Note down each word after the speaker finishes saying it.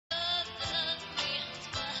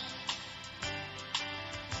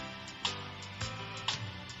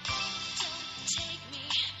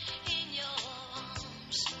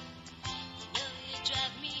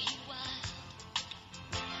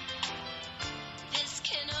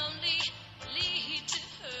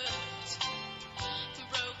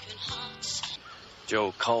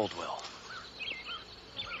Joe Caldwell.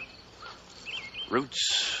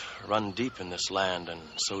 Roots run deep in this land, and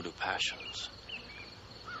so do passions.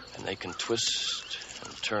 And they can twist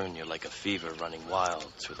and turn you like a fever running wild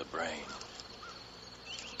through the brain.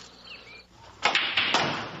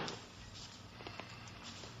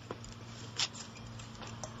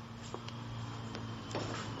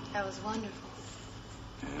 That was wonderful.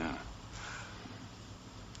 Yeah.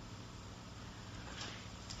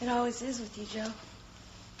 It always is with you, Joe.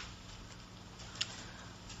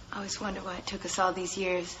 I always wonder why it took us all these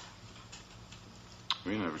years.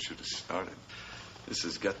 We never should have started. This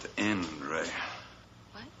has got to end, Ray.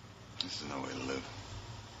 What? This is no way to live.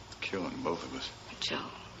 It's killing both of us. Joe,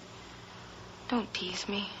 don't tease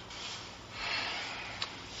me.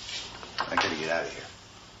 I gotta get out of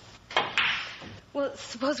here. Well,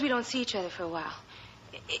 suppose we don't see each other for a while.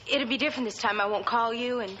 It'll be different this time. I won't call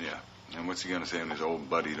you and... Yeah. And what's he gonna say when his old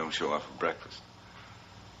buddy don't show up for breakfast?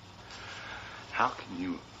 How can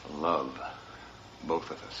you love both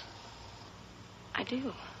of us? I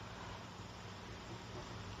do.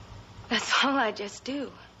 That's all I just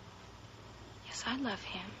do. Yes, I love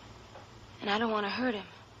him. And I don't want to hurt him.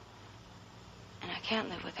 And I can't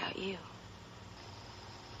live without you.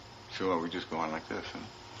 So are we just going like this, huh?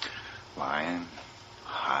 Lying,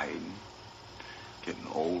 hiding, getting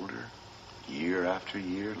older, year after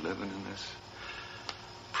year, living in this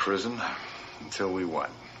prison until we what?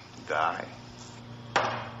 Die?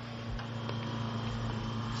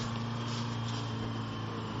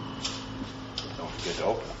 Don't forget to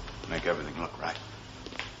open them. Make everything look right.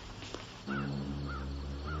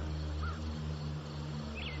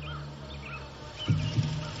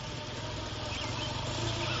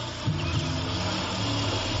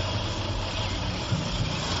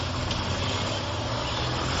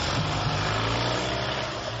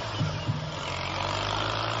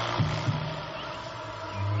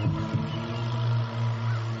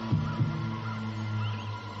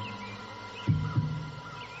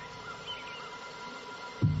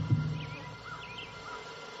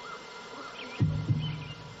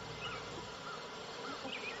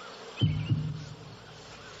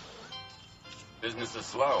 Business is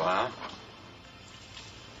slow, huh?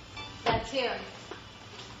 That's him.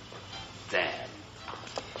 Damn.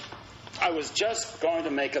 I was just going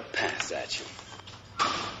to make a pass at you.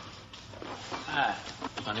 Hi,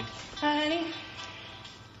 honey. Hi, honey.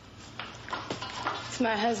 It's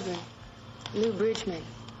my husband, Lew Bridgeman.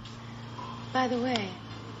 By the way,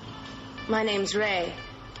 my name's Ray.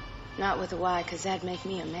 Not with a Y, because that'd make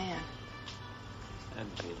me a man.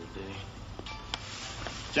 That'd be the day.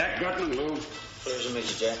 Jack Gutman, Lou. Pleasure to meet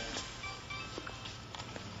you, Jack.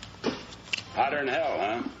 Hotter than hell,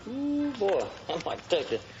 huh? Ooh, boy. I might take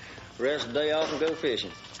the rest of the day off and go fishing.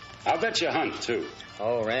 I'll bet you hunt, too.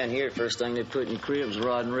 Oh, around here, first thing they put in your crib is a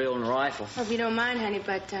rod and reel and a rifle. Hope you don't mind, honey,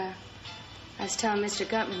 but I was telling Mr.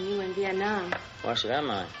 Gutman you were in Vietnam. Why should I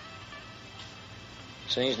mind?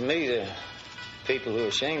 Seems to me the people who are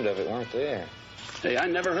ashamed of it weren't there. Hey, I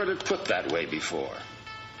never heard it put that way before.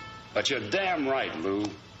 But you're damn right, Lou.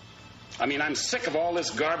 I mean, I'm sick of all this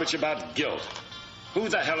garbage about guilt. Who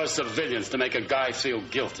the hell are civilians to make a guy feel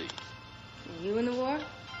guilty? Were you in the war?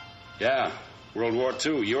 Yeah, World War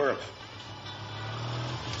II, Europe.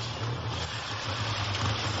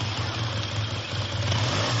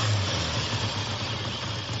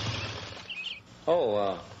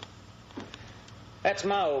 Oh, that's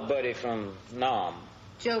my old buddy from Nam.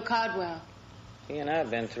 Joe Caldwell. He and I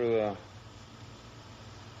have been through a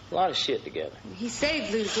lot of shit together. He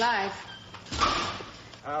saved Lou's life.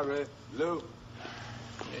 Hi, Ray. Lou.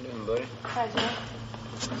 How you doing, buddy? Hi, Joe.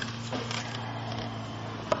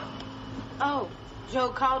 Oh, Joe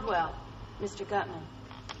Caldwell, Mr. Gutman.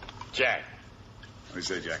 Jack. What do you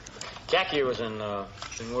say, Jack? Jack here was in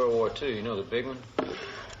World War II. You know, the big one?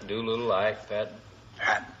 Doolittle, Ike, Patton.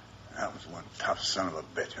 Patton. That was one tough son of a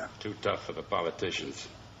bitch, huh? Too tough for the politicians.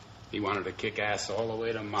 He wanted to kick ass all the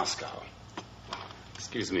way to Moscow.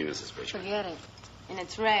 Excuse me, Mrs. Bridgeman. Forget it. And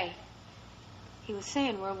it's Ray. He was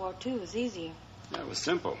saying World War II was easier. That was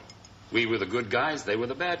simple. We were the good guys, they were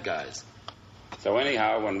the bad guys. So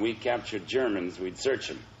anyhow, when we captured Germans, we'd search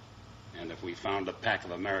them. And if we found a pack of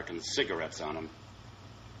American cigarettes on them,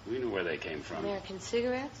 we knew where they came from. American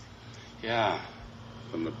cigarettes? Yeah,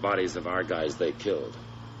 from the bodies of our guys they killed.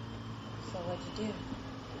 So what'd you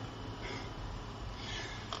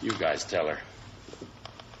do? You guys tell her.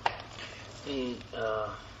 He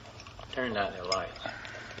turned out their lights.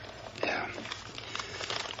 Yeah.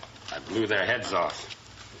 I blew their heads off.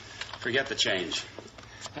 Forget the change.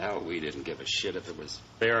 Hell, we didn't give a shit if it was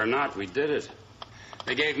fair or not. We did it.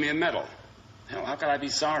 They gave me a medal. Hell, how could I be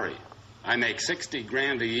sorry? I make 60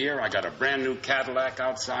 grand a year, I got a brand new Cadillac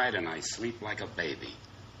outside, and I sleep like a baby.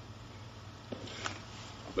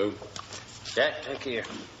 Lou? Jack, take care.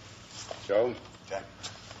 Joe? Jack.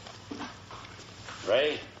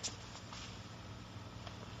 Ray?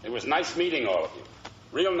 It was nice meeting all of you.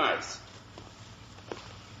 Real nice.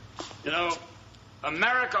 You know,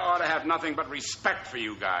 America ought to have nothing but respect for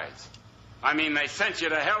you guys. I mean, they sent you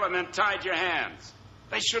to hell and then tied your hands.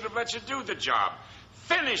 They should have let you do the job.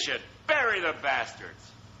 Finish it. Bury the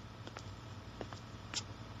bastards.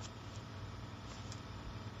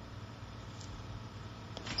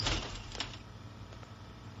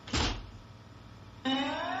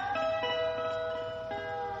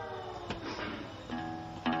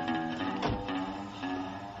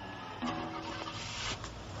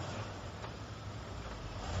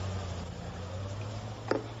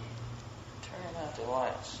 Turn out the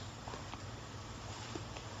lights.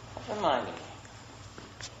 Remind me.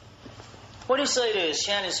 What do you say to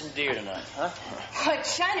shining some deer tonight, huh? What,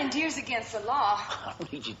 shining deer's against the law? I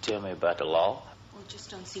don't need you to tell me about the law. Well, it just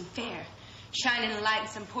don't seem fair. Shining a light in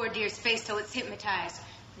some poor deer's face so it's hypnotized.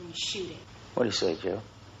 Then you shoot it. What do you say, Joe?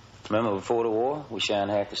 Remember before the war, we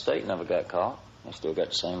shined half the state, never got caught. They still got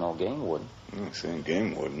the same old game warden. Same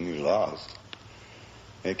game warden. He lost.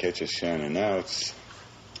 They catch us shining now. It's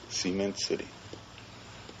Cement City.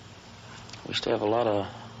 We used to have a lot of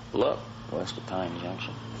luck west of Pine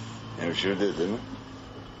Junction. Yeah, we sure did, didn't we?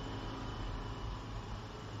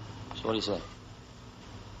 So what do you say?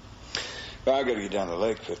 Well, I gotta get down to the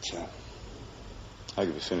lake, but I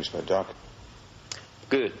could be finished by dark.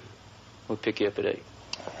 Good. We'll pick you up at 8.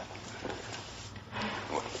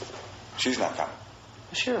 Well, she's not coming.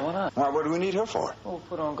 Sure, why not? All right, what do we need her for? We'll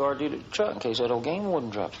put on guard duty at the truck in case that old game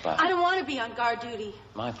warden drops by. I don't want to be on guard duty.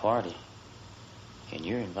 My party. And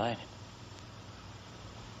you're invited.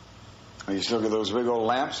 Are you still got those big old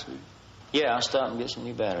lamps? Yeah, I'll stop and get some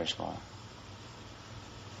new batteries for 'em.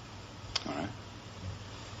 All right.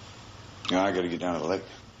 Now I gotta get down to the lake.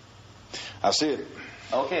 I'll see you.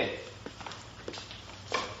 Okay.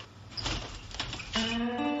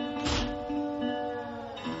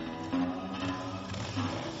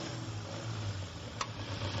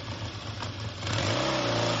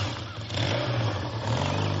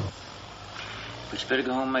 But you better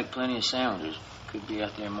go home and make plenty of sandwiches. Could be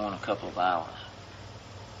out there more in a couple of hours.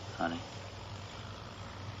 Honey.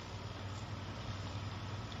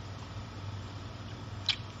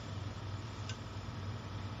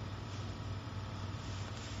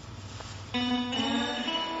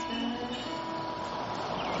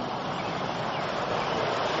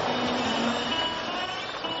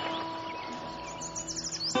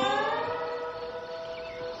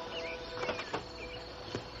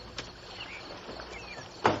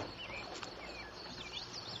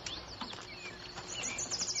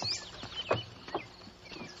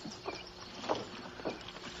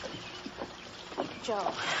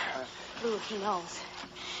 Joe, Lew, he knows.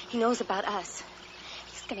 He knows about us.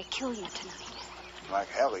 He's gonna kill you tonight. Like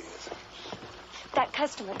hell he is. That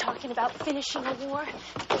customer talking about finishing the war,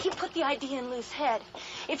 he put the idea in Lew's head.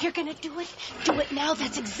 If you're gonna do it now.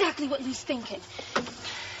 That's exactly what Lew's thinking.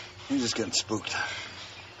 You're just getting spooked.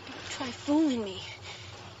 Don't try fooling me.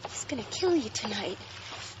 He's gonna kill you tonight.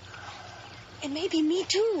 And maybe me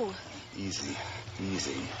too. Easy,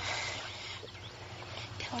 easy.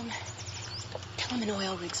 Tell him an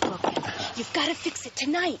oil rig's broken. You've got to fix it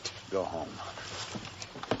tonight. Go home.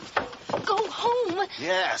 Go home?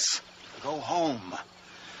 Yes, go home.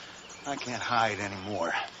 I can't hide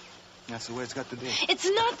anymore. That's the way it's got to be. It's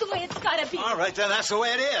not the way it's got to be. All right, then that's the way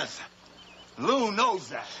it is. Lew knows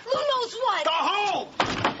that. Lew knows what? Go home!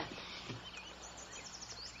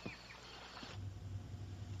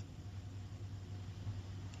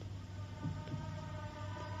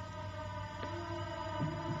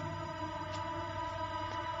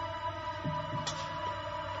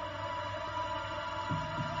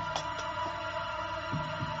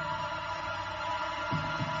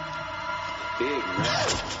 Big man.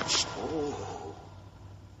 Oh.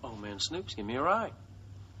 Oh, man, Snoops, give me a ride.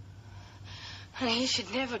 Honey, you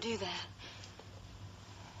should never do that.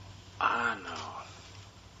 I know.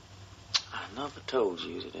 I never told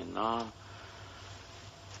you that in Nam,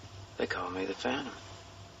 they call me the Phantom.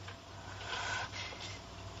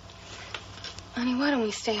 Honey, why don't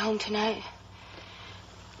we stay home tonight?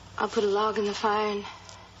 I'll put a log in the fire and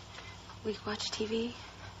we can watch TV.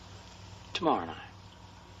 Tomorrow night.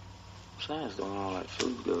 Besides, don't all that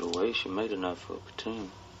food go to waste. You made enough for a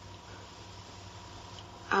platoon.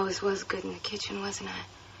 I always was good in the kitchen, wasn't I?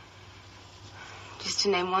 Just to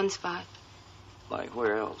name one spot. Like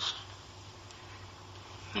where else?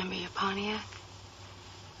 Remember your Pontiac?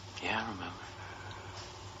 Yeah, I remember.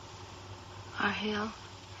 Our hill.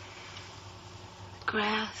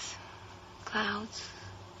 Grass. Clouds.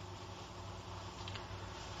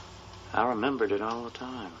 I remembered it all the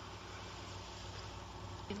time.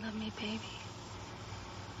 You love me, baby.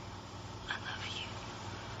 I love you.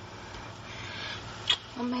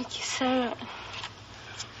 I'll make you say it.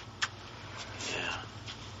 Yeah.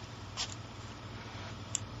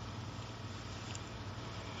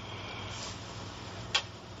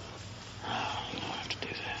 Oh, you don't have to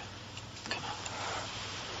do that. Come on.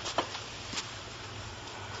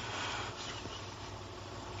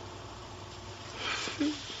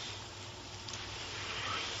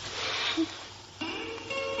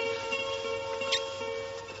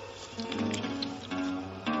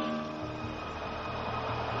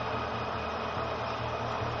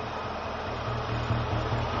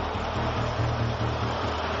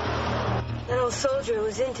 That old soldier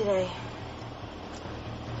was in today.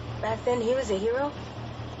 Back then, he was a hero.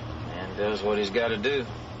 Man does what he's got to do.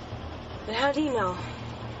 But how do you know?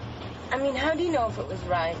 I mean, how do you know if it was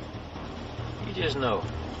right? You just know.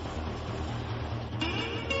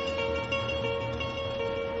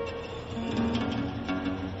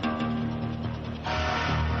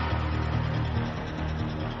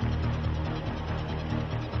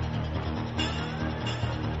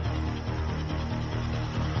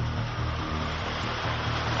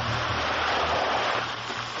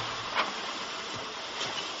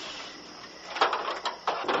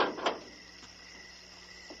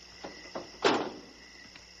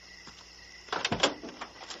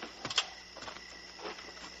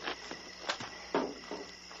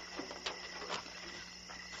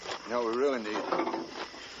 You know what we really need?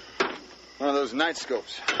 One of those night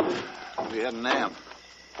scopes. We had an amp.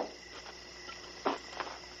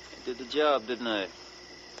 Did the job, didn't I?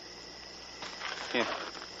 Here,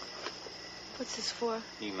 What's this for?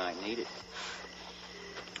 you might need it.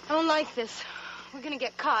 I don't like this. We're gonna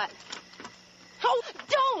get caught. Oh,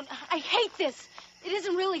 don't! I hate this. It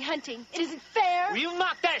isn't really hunting. It isn't fair. Will you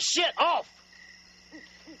knock that shit off?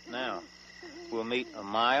 Now, we'll meet a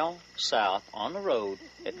mile south on the road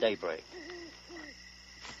at daybreak.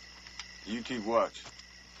 You keep watch.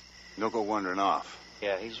 Don't go wandering off.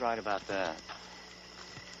 Yeah, he's right about that.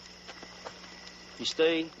 You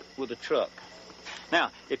stay with the truck.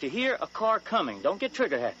 Now, if you hear a car coming, don't get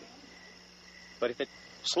trigger happy. But if it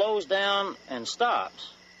slows down and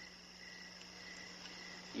stops,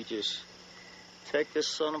 you just take this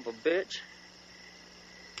son of a bitch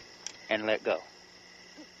and let go.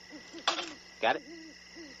 Got it?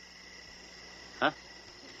 Huh?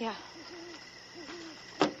 Yeah.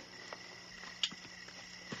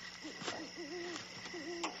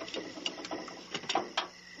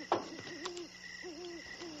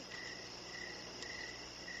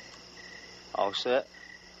 All set?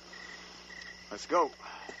 Let's go.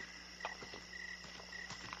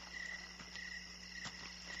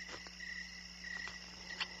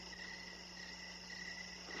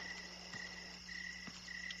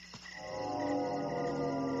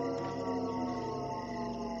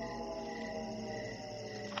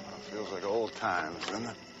 Feels like old times, doesn't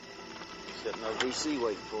it? Except no DC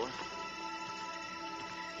waiting for us.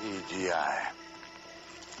 EGI.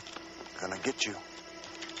 Gonna get you.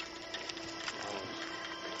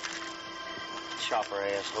 Chopper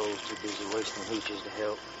assholes too busy wasting hooches to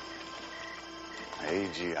help.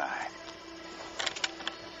 AGI.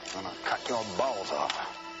 Gonna cut your balls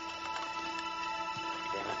off.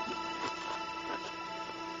 Damn it.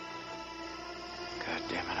 God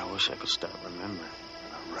damn it, I wish I could stop remembering.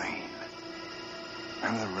 The rain.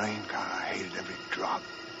 Remember the rain? God, I hated every drop.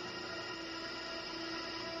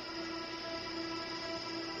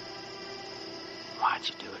 Why'd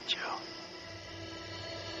you do it, Joe?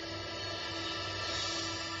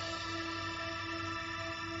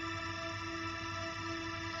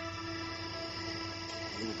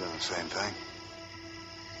 You'd have done the same thing.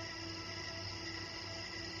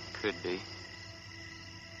 Could be.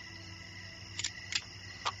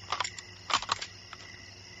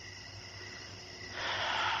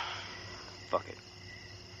 Fuck it.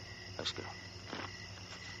 Let's go.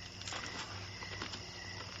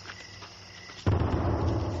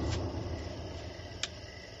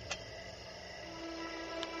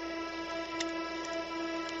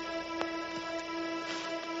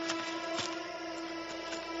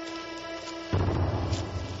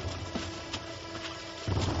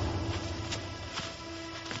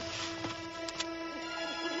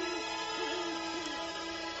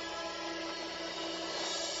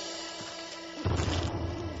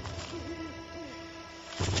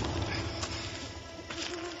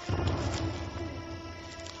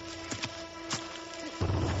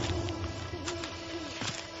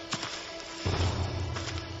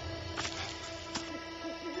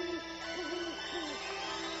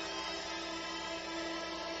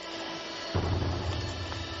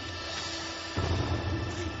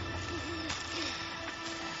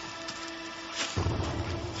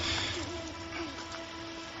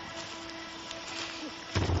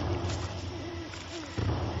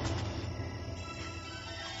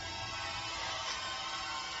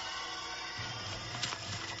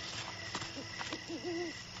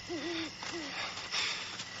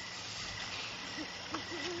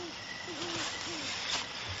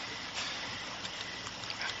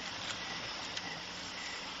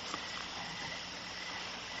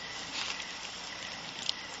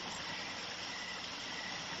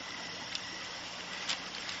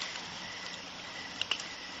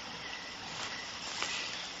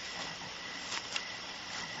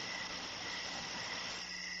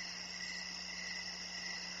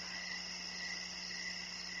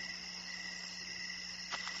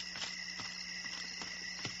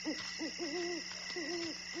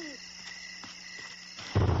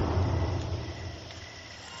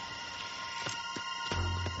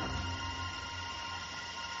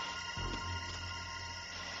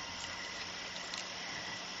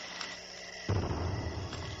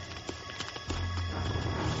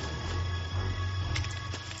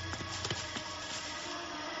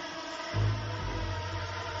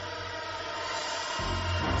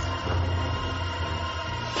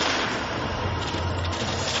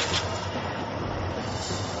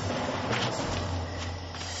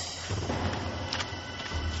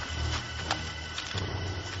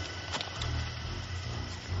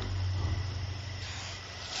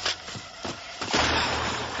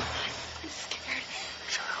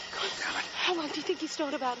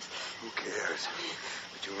 Known about us. Who cares?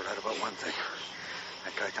 But you were right about one thing.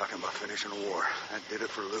 That guy talking about finishing a war. That did it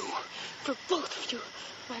for Lew. For both of you.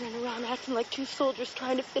 Running around acting like two soldiers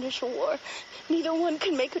trying to finish a war. Neither one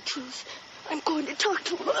can make a truce. I'm going to talk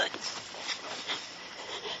to one.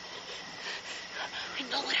 I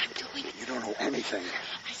know what I'm doing. You don't know anything.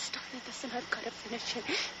 I started this and I've got to finish it.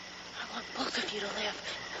 I want both of you to live.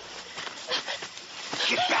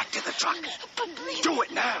 Get back to the truck. But please. Do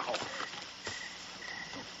it now.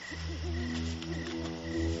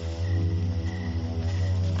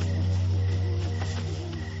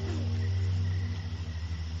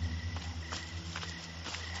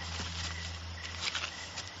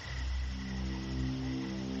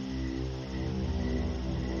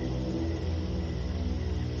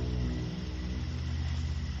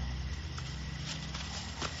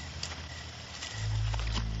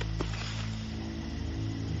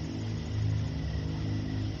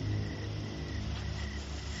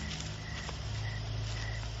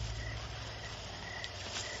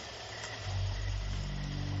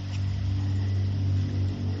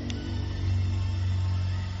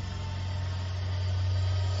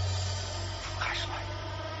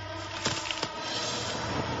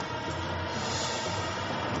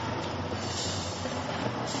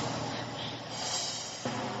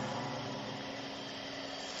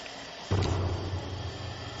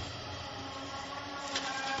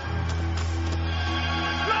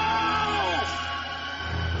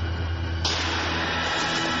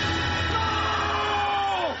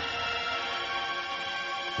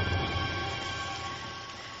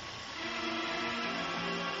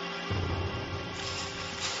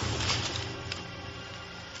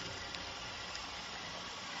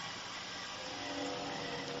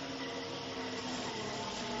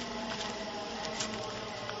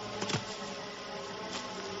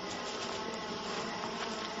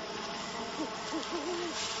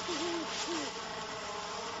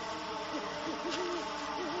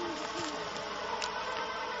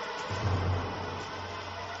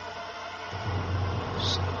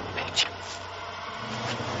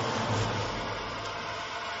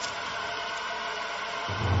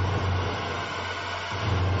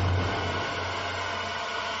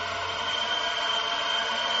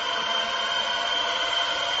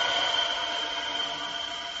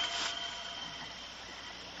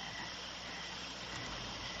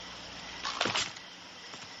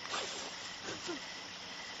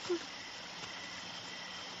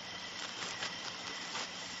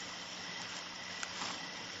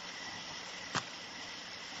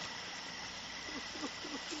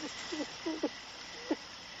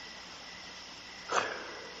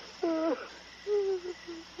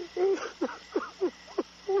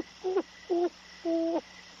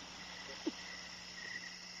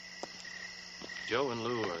 Joe and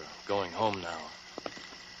Lew are going home now.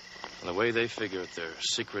 And the way they figure it, their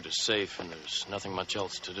secret is safe and there's nothing much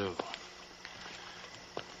else to do.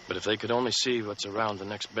 But if they could only see what's around the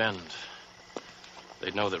next bend,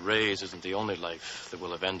 they'd know that Ray's isn't the only life that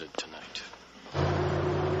will have ended tonight.